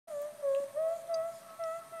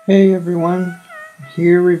Hey everyone,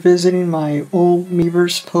 here revisiting my old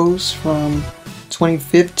Miiverse posts from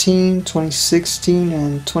 2015, 2016,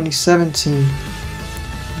 and 2017.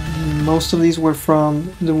 Most of these were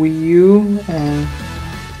from the Wii U, and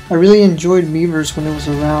I really enjoyed Miiverse when it was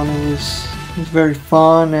around. It was very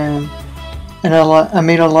fun, and I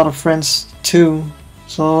made a lot of friends too.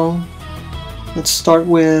 So let's start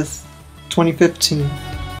with 2015.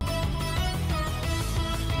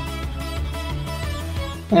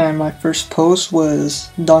 And my first post was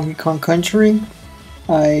Donkey Kong Country.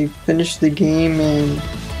 I finished the game in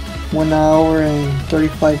 1 hour and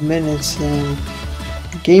 35 minutes, and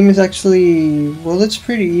the game is actually, well, it's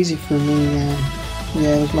pretty easy for me, and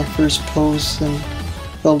yeah, it was my first post and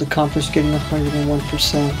felt accomplished getting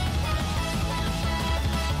 101%.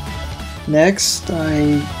 Next,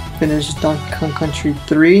 I finished Donkey Kong Country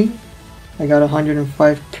 3. I got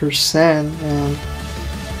 105%, and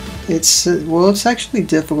it's actually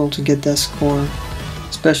difficult to get that score,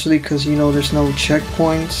 especially because there's no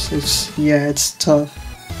checkpoints. It's tough,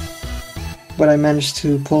 but I managed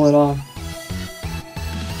to pull it off.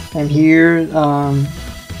 And here,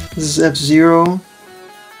 this is F-Zero.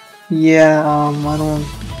 Yeah, I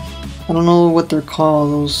don't know what they're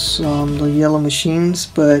called, those the yellow machines,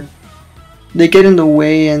 but they get in the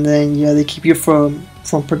way, and then yeah, they keep you from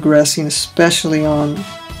progressing, especially on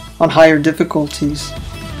higher difficulties.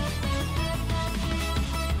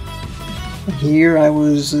 Here I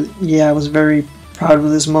was very proud of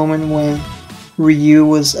this moment when Ryu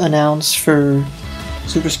was announced for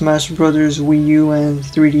Super Smash Bros. Wii U and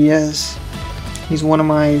 3DS. He's one of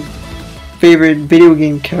my favorite video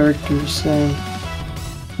game characters, and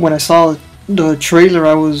when I saw the trailer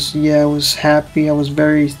I was happy. I was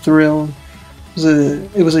very thrilled.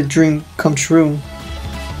 It was a dream come true.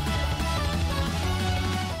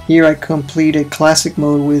 Here I completed classic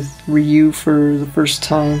mode with Ryu for the first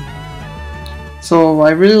time. So I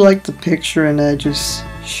really liked the picture, and I just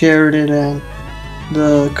shared it, and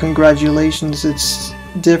the congratulations, it's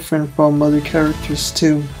different from other characters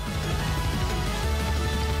too.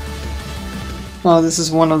 This is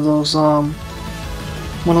one of those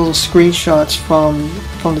screenshots from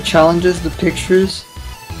the challenges, the pictures.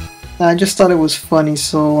 I just thought it was funny,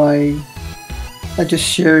 so I just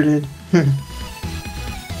shared it.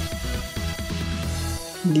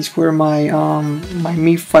 These were my my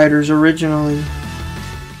Mii fighters originally.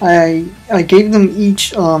 I gave them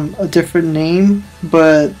each a different name,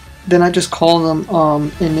 but then I just call them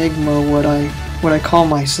Enigma, what I call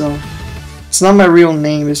myself. It's not my real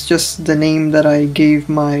name, it's just the name that I gave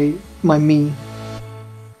my Mii.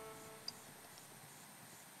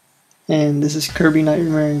 And this is Kirby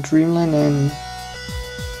Nightmare in Dreamland, and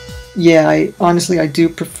yeah, I do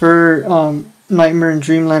prefer Nightmare in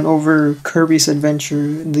Dreamland over Kirby's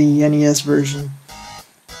Adventure, the NES version.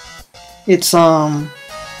 It's well,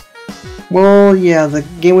 yeah, the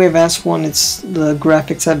Game Boy Advance one, the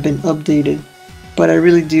graphics have been updated, but I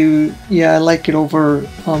really do, I like it over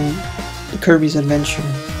Kirby's Adventure.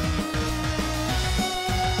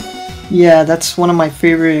 Yeah, that's one of my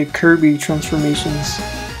favorite Kirby transformations.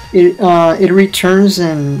 It returns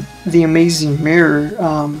in the Amazing Mirror,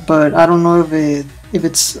 but I don't know if it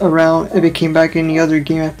came back any other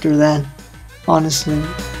game after that, honestly.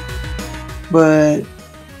 But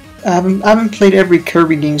I haven't played every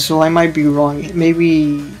Kirby game, so I might be wrong.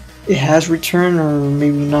 Maybe it has returned, or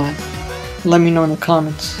maybe not. Let me know in the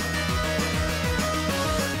comments.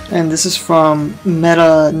 And this is from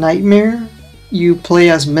Meta Nightmare. You play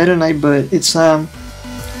as Meta Knight, but it's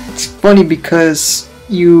funny because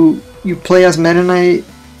you play as Meta Knight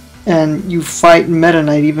and you fight Meta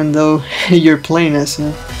Knight even though you're playing as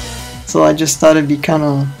him. So I just thought it'd be kind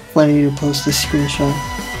of funny to post this screenshot.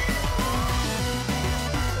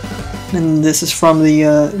 And this is from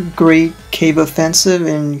the Great Cave Offensive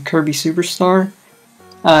in Kirby Superstar.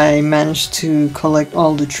 I managed to collect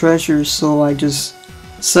all the treasures, so I just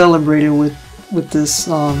celebrated with this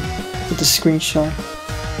screenshot.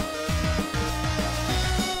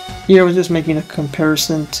 Here I was just making a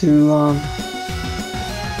comparison to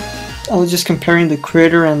I was just comparing the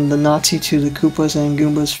Critter and the Nazi to the Koopas and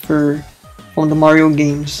Goombas from the Mario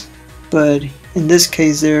games, but in this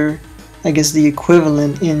case they're, I guess, the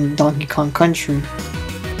equivalent in Donkey Kong Country.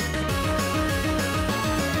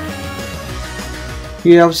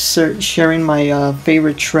 Here I was sharing my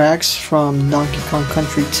favorite tracks from Donkey Kong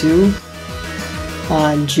Country 2.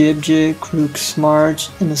 Jib Jib, Crook's March,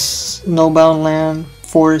 In the Snowbound Land,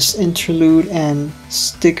 Forest Interlude, and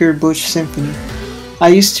Sticker Bush Symphony. I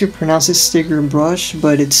used to pronounce it Sticker Brush,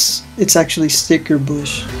 but it's actually Sticker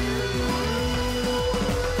Bush.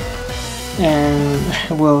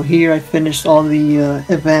 And well, here I finished all the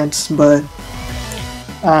events, but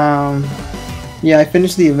yeah, I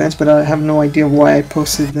finished the events, but I have no idea why I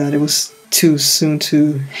posted that. It was too soon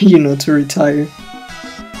to, you know, to retire.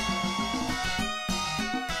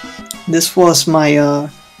 This was my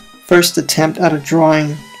first attempt at a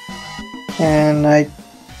drawing, and I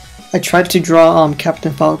tried to draw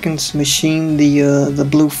Captain Falcon's machine, the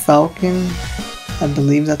Blue Falcon, I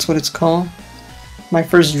believe that's what it's called. My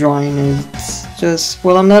first drawing, and it's just,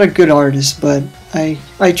 well, I'm not a good artist, but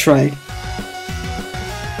I tried.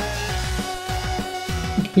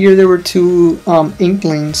 Here there were two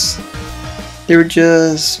Inklings. They were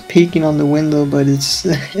just peeking on the window, but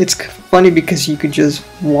it's funny because you could just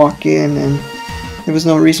walk in and there was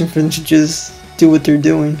no reason for them to just do what they're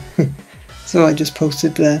doing. So I just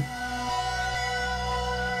posted that.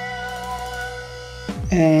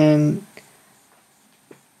 And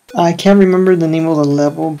I can't remember the name of the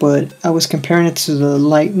level, but I was comparing it to the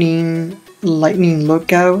Lightning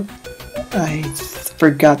Lookout. I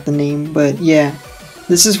forgot the name, but yeah.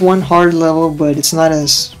 This is one hard level, but it's not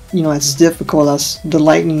as, you know, as difficult as the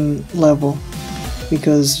Lightning level,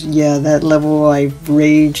 because yeah, that level I've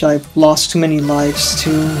raged, I've lost too many lives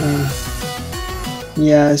too, and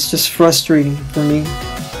yeah, it's just frustrating for me.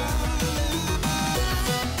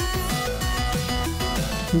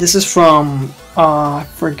 This is from I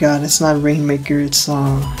forgot, it's not Rainmaker, it's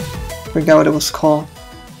forgot what it was called.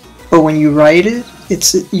 But when you write it,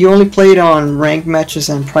 you only play it on ranked matches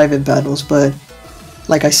and private battles, but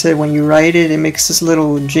like I said, when you write it, it makes this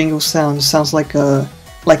little jingle sound. It sounds like an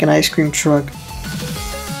ice cream truck.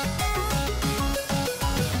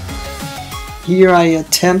 Here I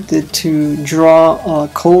attempted to draw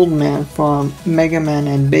Cold Man from Mega Man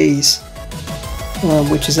and Base,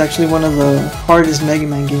 which is actually one of the hardest Mega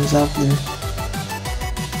Man games out there.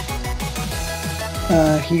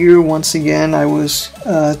 Here once again I was,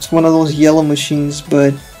 it's one of those yellow machines,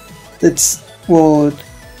 but it's, well,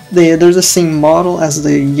 they're the same model as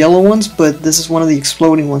the yellow ones, but this is one of the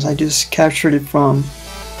exploding ones. I just captured it from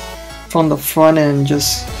the front end,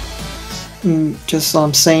 just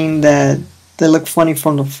saying that they look funny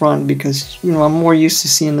from the front, because, you know, I'm more used to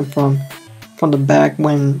seeing them from the back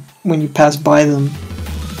when you pass by them.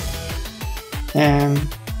 And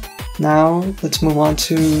now let's move on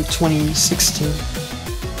to 2016.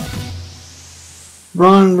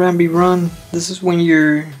 Run, Rambi, run. This is when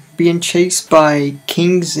you're being chased by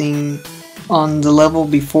King Zing on the level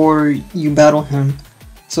before you battle him.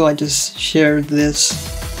 So I just shared this,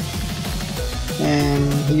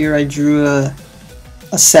 and here I drew a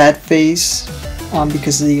sad face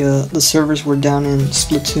because the servers were down in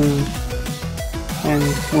Splatoon, and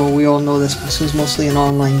well, we all know that Splatoon's mostly an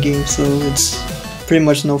online game, so it's pretty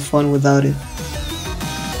much no fun without it.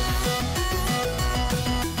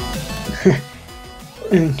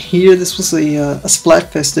 And here, this was a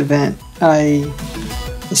Splatfest event.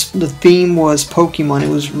 The theme was Pokemon. It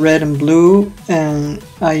was red and blue, and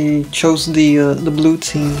I chose the blue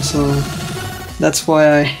team, so that's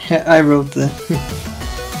why I wrote that.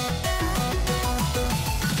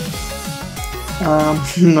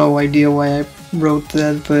 No idea why I wrote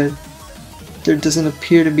that, but there doesn't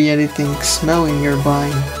appear to be anything smelly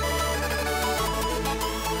nearby.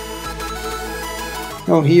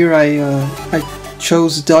 Oh, here I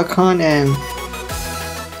chose Duck Hunt, and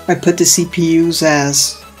I put the CPUs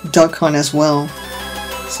as Duck Hunt as well.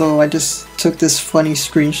 So I just took this funny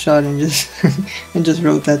screenshot and just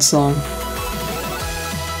wrote that song.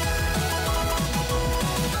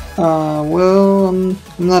 Well, I'm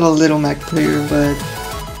not a Little Mac player, but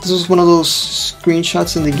this was one of those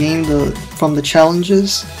screenshots in the game from the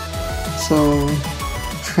challenges. So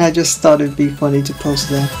I just thought it'd be funny to post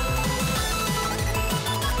that.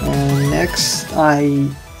 And next, I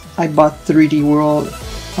bought 3D World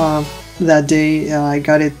that day. I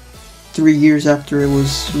got it 3 years after it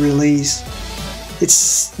was released. It's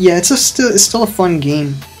still a fun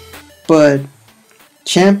game, but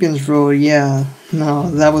Champions Road, yeah, no,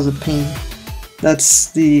 that was a pain. It's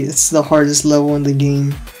the hardest level in the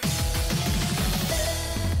game.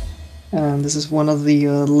 And this is one of the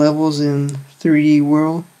levels in 3D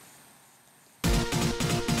World.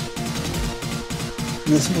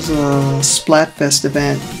 This was a Splatfest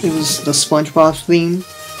event. It was the SpongeBob theme.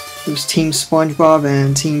 It was Team SpongeBob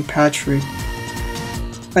and Team Patrick.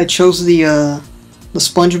 I chose the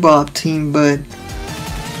SpongeBob team, but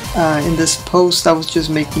in this post I was just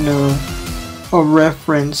making a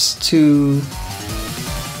reference to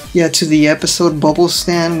the episode Bubble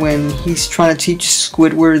Stand, when he's trying to teach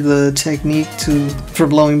Squidward the technique for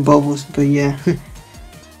blowing bubbles. But yeah,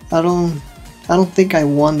 I don't think I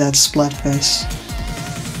won that Splatfest.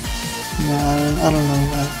 Nah, I don't know.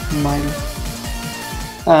 I might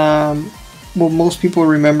have. Well, most people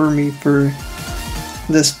remember me for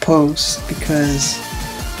this post because,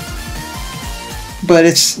 but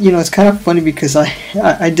it's, you know, it's kind of funny because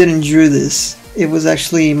I didn't draw this. It was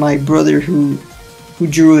actually my brother who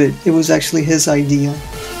drew it. It was actually his idea.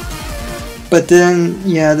 But then,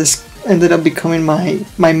 yeah, this ended up becoming my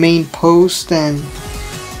main post, and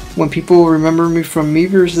when people remember me from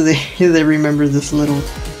Miiverse, they remember this little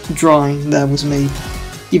drawing that was made,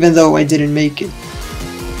 even though I didn't make it.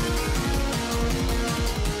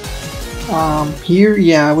 Here,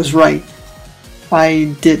 yeah, I was right.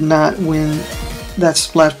 I did not win that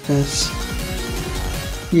Splatfest.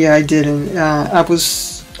 Yeah, I didn't. I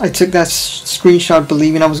took that screenshot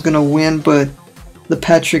believing I was gonna win, but the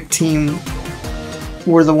Patrick team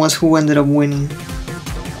were the ones who ended up winning.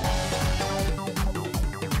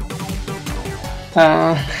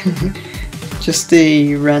 Just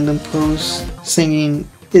a random post singing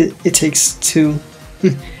 "It Takes Two."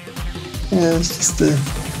 Yeah, it's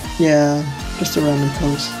just a random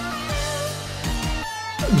post.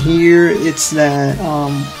 Here it's that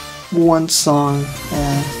one song.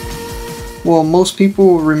 Well, most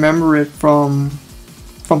people remember it from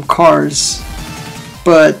Cars,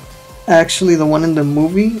 but actually the one in the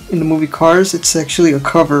movie Cars, it's actually a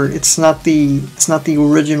cover. It's not the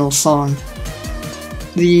original song.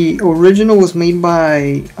 The original was made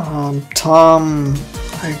by Tom,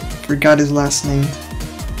 I forgot his last name,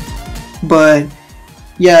 but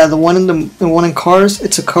yeah, the one in Cars,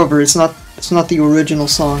 it's a cover. It's not the original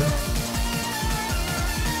song.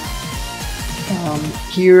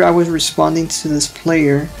 Here I was responding to this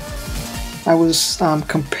player. I was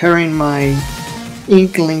comparing my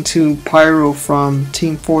Inkling to Pyro from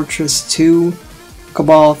Team Fortress 2,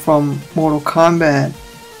 Cabal from Mortal Kombat,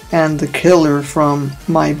 and the Killer from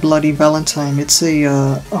My Bloody Valentine. It's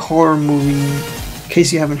a horror movie, in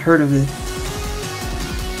case you haven't heard of it.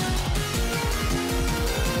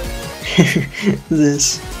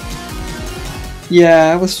 This.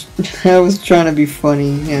 Yeah, I was trying to be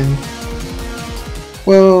funny, and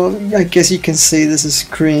well, I guess you can say this is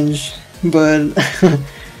cringe, but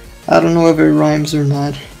I don't know if it rhymes or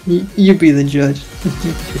not. You be the judge.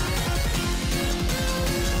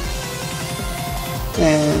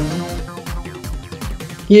 And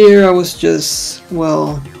here I was just,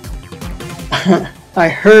 well, I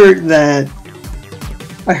heard that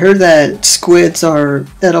squids are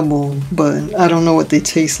edible, but I don't know what they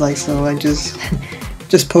taste like, so I just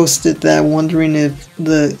posted that, wondering if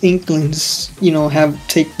the Inklings, you know,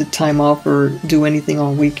 take the time off or do anything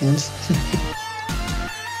on weekends.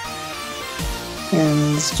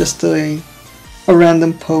 And it's just a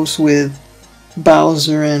random post with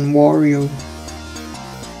Bowser and Wario.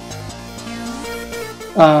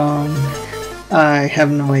 I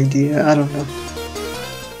have no idea. I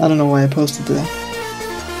don't know why I posted that.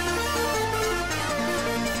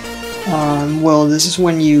 Well, this is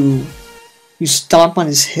when you stomp on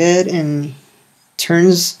his head and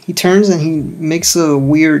he turns and he makes a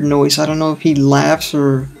weird noise. I don't know if he laughs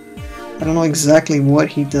or I don't know exactly what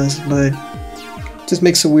he does, but it just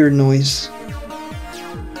makes a weird noise.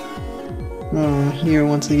 Here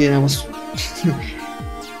once again I was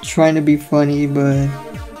trying to be funny, but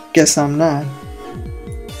guess I'm not.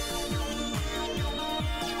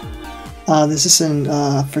 This is in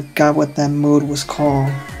I forgot what that mode was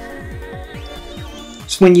called.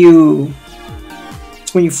 It's when you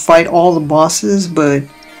fight all the bosses, but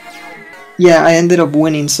yeah, I ended up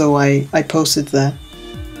winning, so I posted that.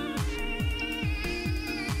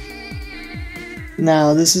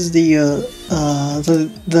 Now this is the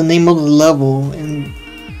name of the level, and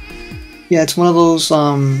yeah, it's one of those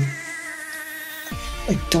I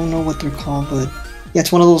don't know what they're called, but yeah,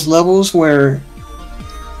 it's one of those levels where,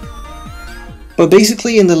 but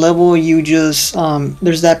basically in the level you just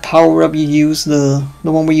there's that power up you use, the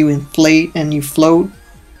one where you inflate and you float.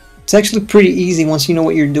 It's actually pretty easy once you know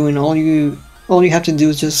what you're doing. All you have to do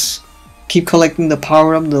is just keep collecting the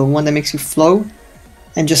power up, the one that makes you float,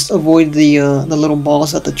 and just avoid the little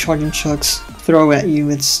balls that the charging chucks throw at you.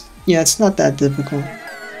 It's not that difficult.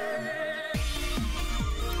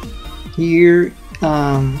 Here,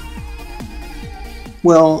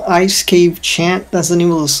 well, Ice Cave Chant, that's the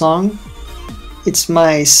name of the song. It's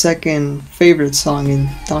my second favorite song in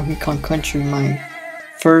Donkey Kong Country. My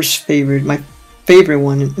favorite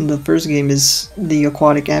one in the first game is the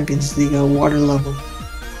aquatic ambience, the water level.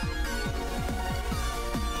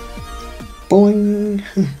 Boing!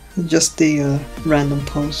 Just a random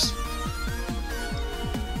post.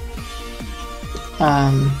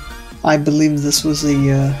 I believe this was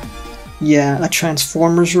a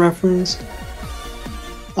Transformers reference.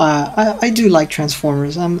 I do like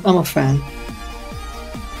Transformers. I'm a fan.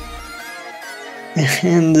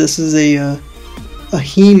 And this is a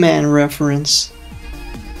He-Man reference.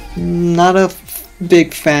 Not a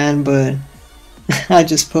big fan, but I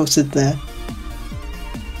just posted that.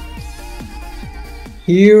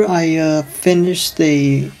 Here I finished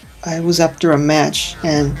I was after a match,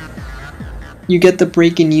 and you get the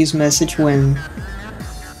breaking news message when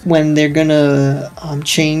they're gonna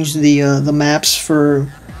change the maps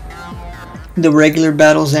for the regular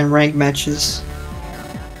battles and ranked matches.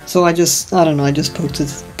 So I don't know, I just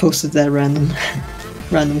posted that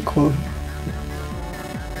random quote.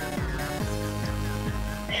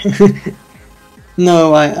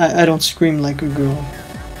 No, I don't scream like a girl.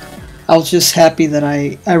 I was just happy that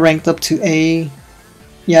I ranked up to A.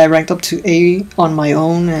 Yeah, I ranked up to A on my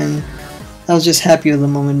own, and I was just happy at the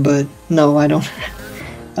moment. But no, I don't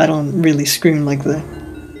really scream like that.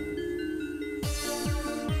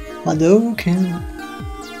 Hadouken.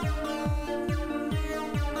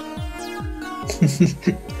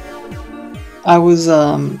 I was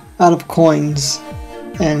out of coins,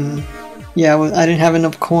 and yeah, I didn't have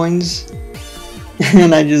enough coins,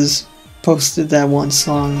 and I just posted that one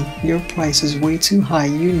song. Your price is way too high,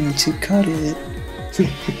 you need to cut it.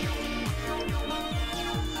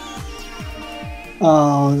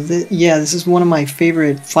 Yeah, this is one of my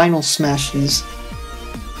favorite final smashes.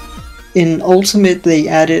 In Ultimate they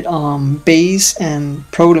added Bass and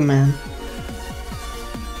Proto Man.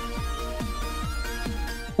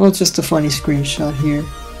 Well, it's just a funny screenshot here.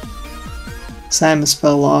 Samus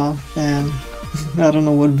fell off, and I don't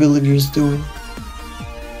know what Villager's doing.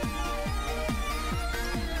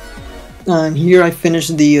 And here I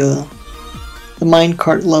finished the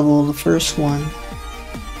minecart level, the first one.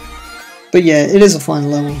 But yeah, it is a fun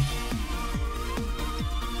level.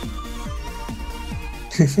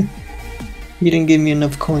 You didn't give me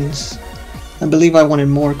enough coins. I believe I wanted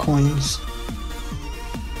more coins.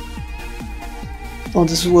 Oh,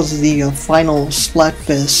 this was the final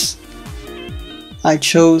Splatfest. I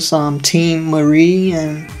chose Team Marie,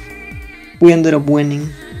 and we ended up winning.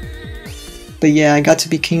 But yeah, I got to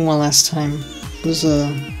be King one last time. It was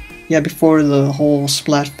yeah, before the whole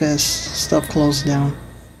Splatfest stuff closed down.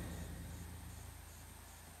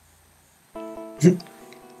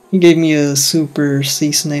 He gave me a super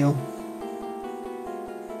sea snail.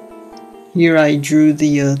 Here I drew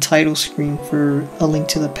the title screen for A Link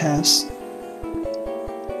to the Past.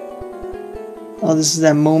 Oh, this is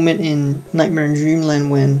that moment in Nightmare in Dreamland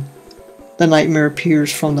when the nightmare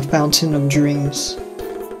appears from the Fountain of Dreams.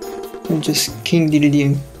 And just King Dedede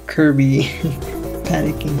and Kirby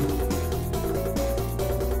panicking.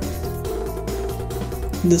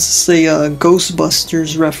 This is a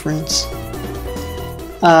Ghostbusters reference.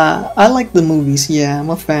 I like the movies, yeah, I'm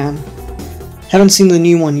a fan. Haven't seen the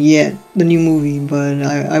new one yet, the new movie, but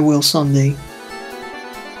I will someday.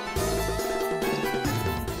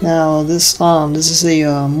 Now this is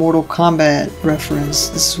a Mortal Kombat reference.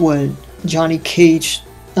 This is what Johnny Cage,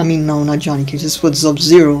 I mean no, not Johnny Cage, this is what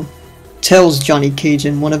Sub-Zero tells Johnny Cage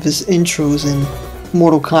in one of his intros in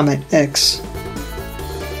Mortal Kombat X.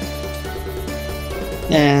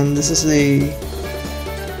 And this is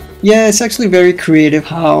yeah, it's actually very creative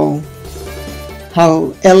how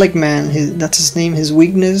Elegman, that's his name, his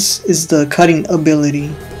weakness is the cutting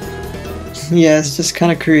ability. Yeah, it's just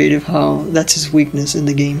kind of creative how that's his weakness in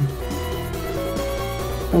the game.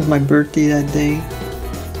 It was my birthday that day.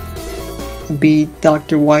 I beat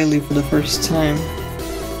Dr. Wily for the first time.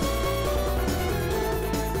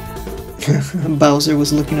 Bowser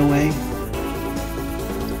was looking away.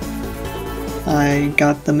 I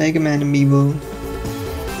got the Mega Man amiibo.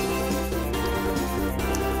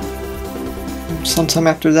 Sometime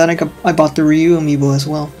after that, I bought the Ryu amiibo as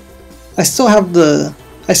well. I still have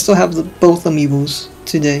both amiibos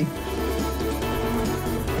today.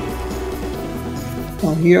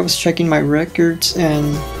 Here I was checking my records,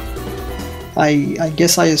 and I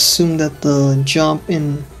guess I assumed that the jump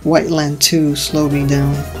in White Land 2 slowed me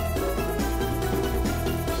down.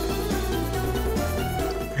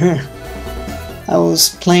 I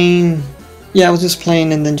was playing, yeah, I was just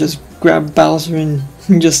playing and then just grabbed Bowser and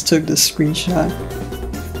just took the screenshot.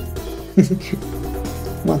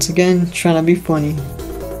 Once again, trying to be funny.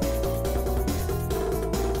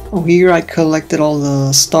 Oh, here I collected all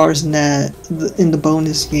the stars in the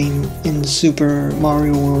bonus game in Super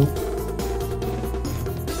Mario World.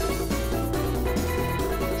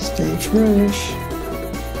 Stay fresh.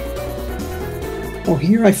 Oh,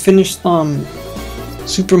 here I finished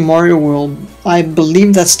Super Mario World. I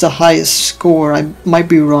believe that's the highest score. I might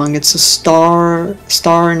be wrong. It's a star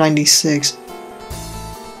 96.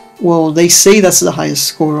 Well, they say that's the highest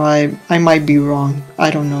score. I might be wrong.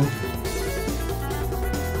 I don't know.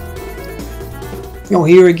 Oh,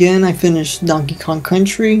 here again I finished Donkey Kong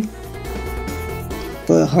Country.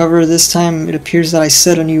 But however, this time it appears that I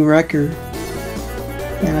set a new record.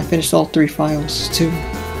 And I finished all 3 files too.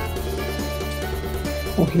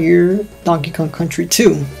 Oh, here, Donkey Kong Country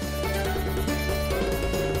 2.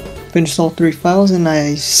 Finished all 3 files and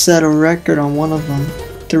I set a record on one of them.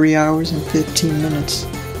 3 hours and 15 minutes.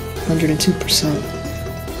 102%.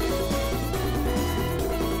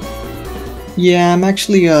 Yeah, I'm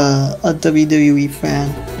actually a WWE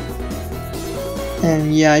fan.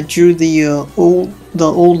 And yeah, I drew the old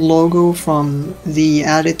logo from the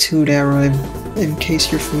Attitude Era, in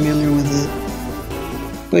case you're familiar with it.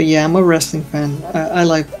 But yeah, I'm a wrestling fan. I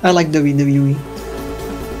like WWE.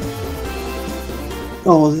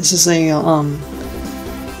 Oh, this is a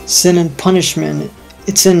Sin and Punishment.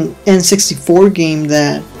 It's an N64 game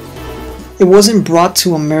that it wasn't brought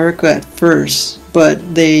to America at first,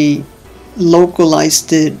 but they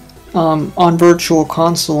localized it on Virtual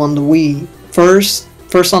Console on the Wii. First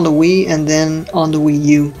on the Wii and then on the Wii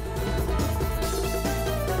U.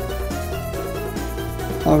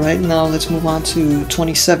 Alright, now let's move on to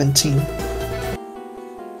 2017.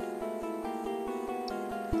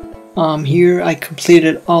 Here I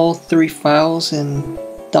completed all 3 files in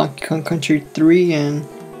Donkey Kong Country 3 and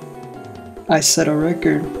I set a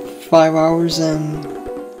record 5 hours and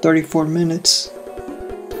 34 minutes.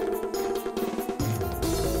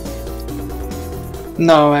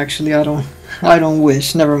 No, actually I don't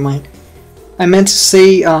wish, never mind. I meant to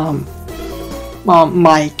say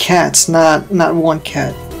my cats, not one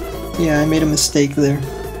cat. Yeah, I made a mistake there.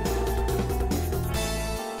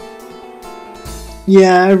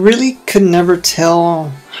 Yeah, I really could never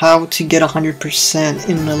tell how to get 100%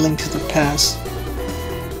 in A Link to the Past.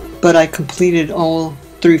 But I completed all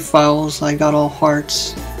 3 files, I got all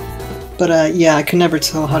hearts. But yeah, I could never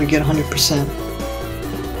tell how to get 100%.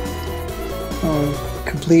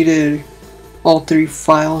 Completed all 3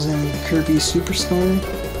 files in Kirby Superstar.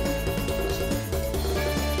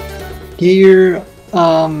 Here,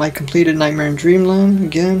 I completed Nightmare in Dreamland,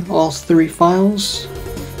 again, all 3 files.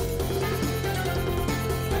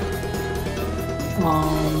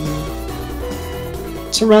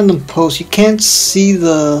 It's a random post, you can't see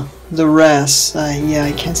the rest. Yeah,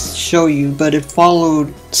 I can't show you, but it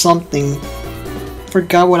followed something.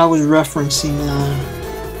 Forgot what I was referencing,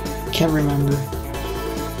 can't remember.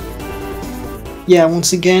 Yeah,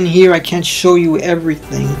 once again here I can't show you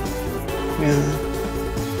everything. Yeah.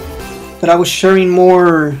 But I was sharing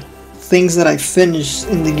more things that I finished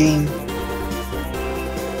in the game.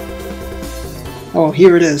 Oh,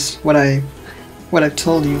 here it is, what I've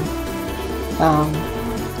told you.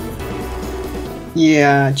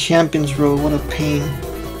 Yeah, Champions Road, what a pain.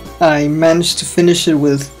 I managed to finish it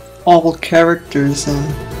with all characters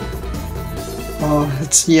and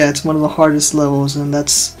it's one of the hardest levels, and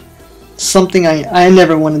that's something I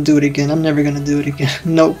never want to do it again. I'm never gonna do it again.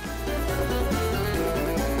 Nope.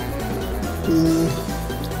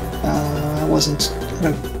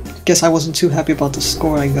 I guess I wasn't too happy about the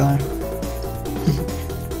score I got.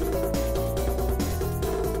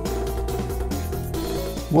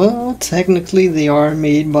 Well, technically they are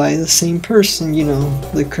made by the same person, you know,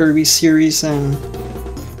 the Kirby series and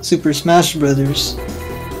Super Smash Brothers.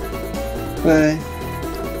 But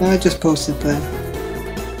I just posted that.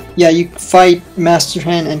 Yeah, you fight Master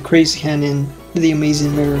Hand and Crazy Hand in the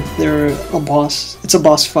Amazing Mirror. They're a boss. It's a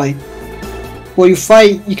boss fight. Well, you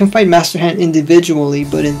can fight Master Hand individually,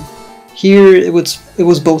 but in here it was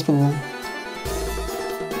both of them.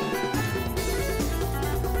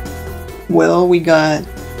 Well, we got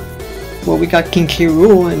King K.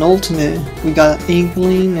 Rool in Ultimate. We got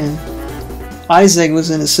Inkling, and Isaac was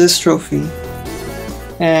an assist trophy.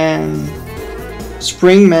 And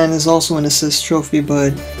Springman is also an assist trophy,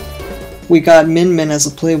 but we got Min Min as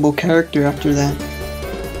a playable character after that.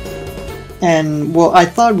 And well, I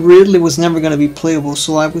thought Ridley was never going to be playable,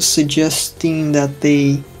 so I was suggesting that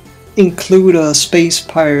they include a Space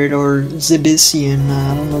Pirate or Zebisian.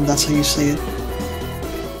 I don't know if that's how you say it.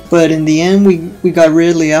 But in the end, we got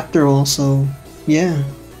Ridley after all, so yeah,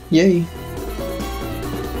 yay.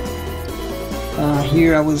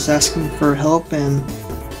 Here I was asking for help, and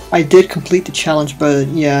I did complete the challenge, but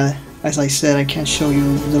yeah, as I said, I can't show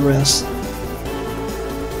you the rest.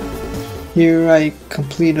 Here I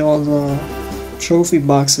completed all the trophy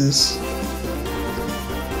boxes.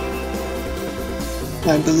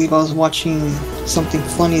 I believe I was watching something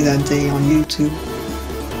funny that day on YouTube.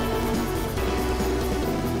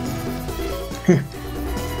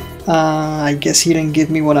 I guess he didn't give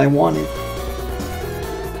me what I wanted.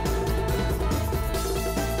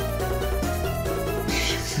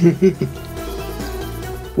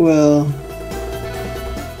 Well,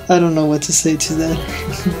 I don't know what to say to that.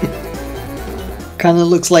 Kinda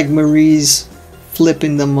looks like Marie's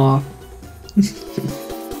flipping them off.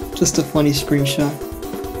 Just a funny screenshot.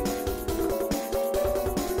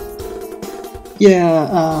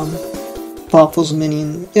 Yeah, Waffles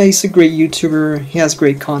Minion. Yeah, he's a great YouTuber. He has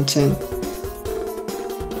great content.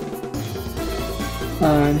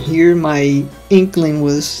 And here my inkling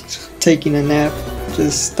was taking a nap.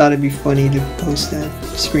 Just thought it'd be funny to post that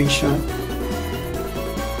screenshot.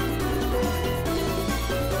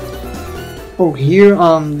 Oh, here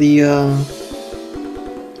I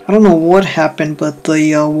don't know what happened, but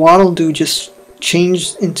the Waddle Doo just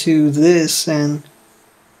changed into this, and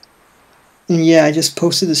yeah, I just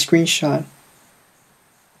posted the screenshot.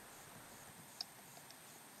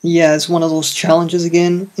 Yeah, it's one of those challenges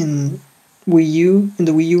again in Wii U, in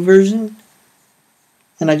the Wii U version,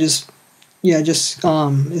 and it's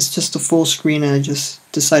just a full screen, and I just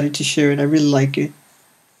decided to share it. I really like it.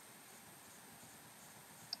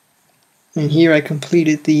 And here I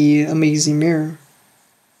completed the amazing mirror.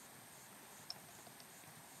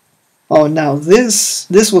 Oh, now this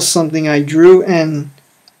was something I drew, and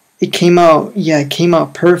it came out, yeah, it came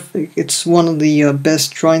out perfect. It's one of the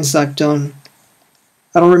best drawings I've done.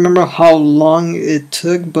 I don't remember how long it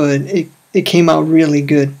took, but it came out really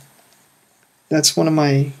good. That's one of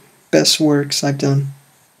my best works I've done.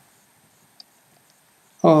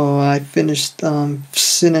 Oh, I finished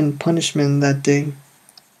Sin and Punishment that day.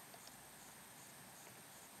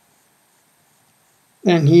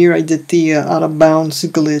 And here I did the out of bounds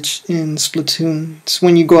glitch in Splatoon. It's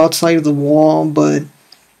when you go outside of the wall, but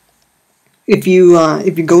if you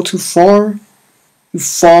go too far, you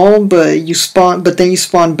fall, but then you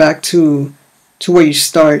spawn back to where you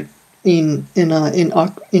start in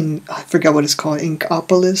I forgot what it's called,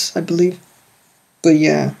 Inkopolis, I believe. But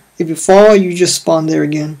yeah, if you fall, you just spawn there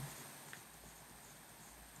again.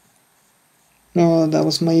 Oh, that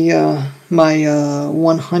was my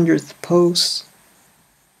 100th post.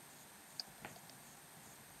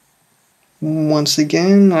 Once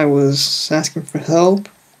again, I was asking for help,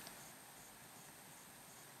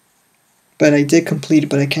 but I did complete it,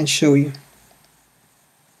 but I can't show you.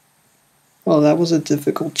 Oh, that was a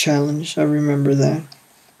difficult challenge. I remember that.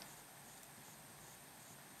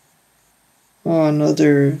 Oh,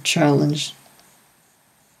 another challenge.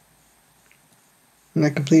 And I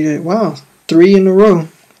completed it. Wow, 3 in a row.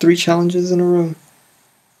 3 challenges in a row.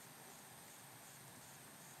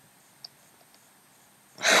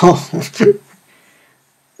 Oh,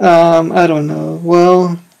 I don't know.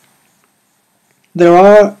 Well, there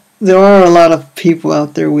are a lot of people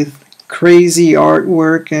out there with crazy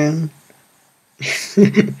artwork, and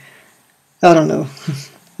I don't know.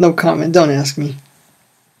 No comment. Don't ask me.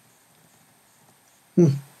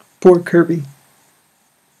 Poor Kirby.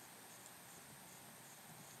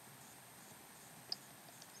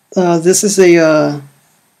 This is a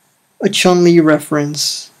Chun-Li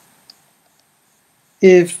reference.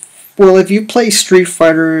 If you play Street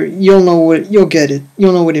Fighter, you'll get it.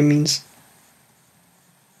 You'll know what it means.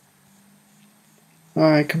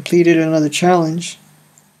 Alright, completed another challenge.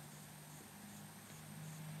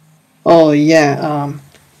 Oh yeah,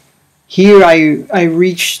 here I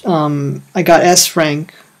reached, I got S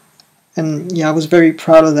rank, and yeah, I was very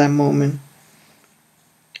proud of that moment.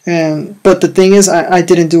 But the thing is, I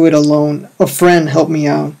didn't do it alone. A friend helped me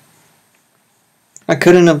out. I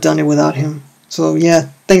couldn't have done it without him. So yeah,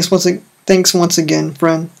 thanks once again,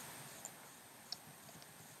 friend.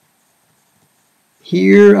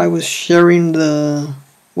 Here I was sharing the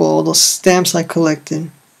stamps I collected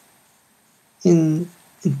in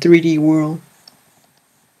 3D World.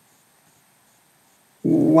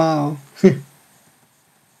 Wow.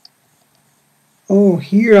 Oh,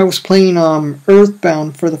 here I was playing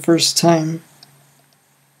Earthbound for the first time.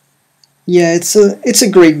 Yeah, it's a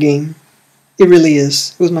great game. It really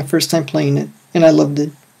is. It was my first time playing it, and I loved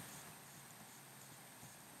it.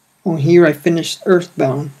 Oh, here I finished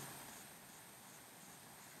Earthbound.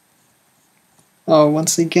 Oh,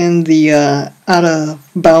 once again the out of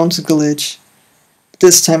bounds glitch.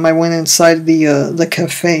 This time I went inside the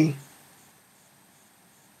cafe.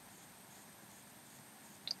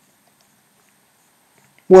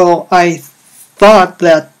 Well, I thought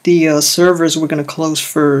that the servers were gonna close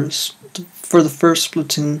for the first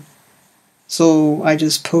Splatoon, so I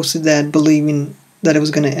just posted that believing that it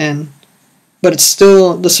was gonna end. But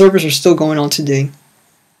the servers are still going on today.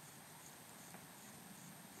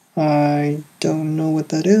 I don't know what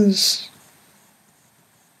that is.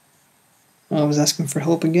 I was asking for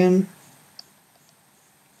help again.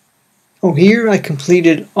 Oh, here I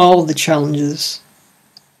completed all the challenges.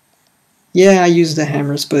 Yeah, I use the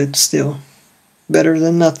hammers, but still, better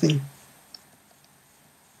than nothing.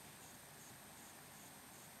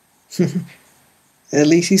 At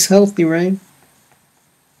least he's healthy, right?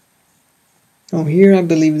 Oh, here I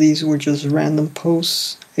believe these were just random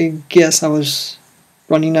posts. I guess I was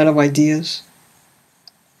running out of ideas.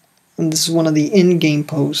 And this is one of the in-game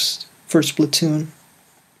posts for Splatoon.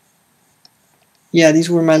 Yeah, these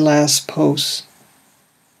were my last posts.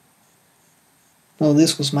 No,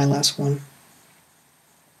 this was my last one.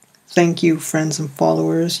 Thank you, friends and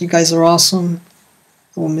followers. You guys are awesome.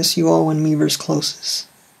 I will miss you all when Miiverse closes.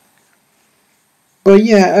 But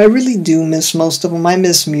yeah, I really do miss most of them. I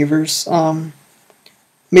miss Miiverse.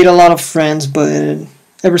 Made a lot of friends, but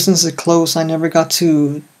ever since it closed, I never got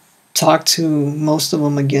to talk to most of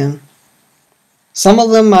them again. Some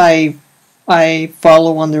of them I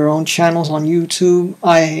follow on their own channels on YouTube.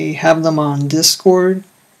 I have them on Discord,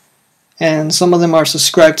 and some of them are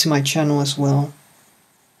subscribed to my channel as well.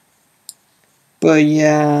 But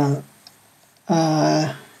yeah,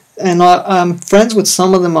 and I'm friends with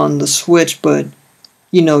some of them on the Switch, but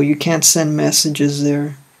you know, you can't send messages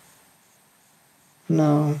there.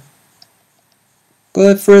 No.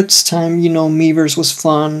 But for its time, you know, Miiverse was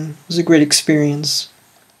fun. It was a great experience.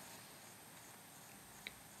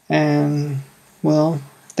 And, well,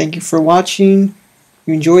 thank you for watching. If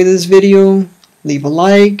you enjoyed this video, leave a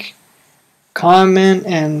like, comment,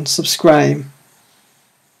 and subscribe.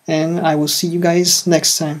 And I will see you guys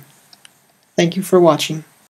next time. Thank you for watching.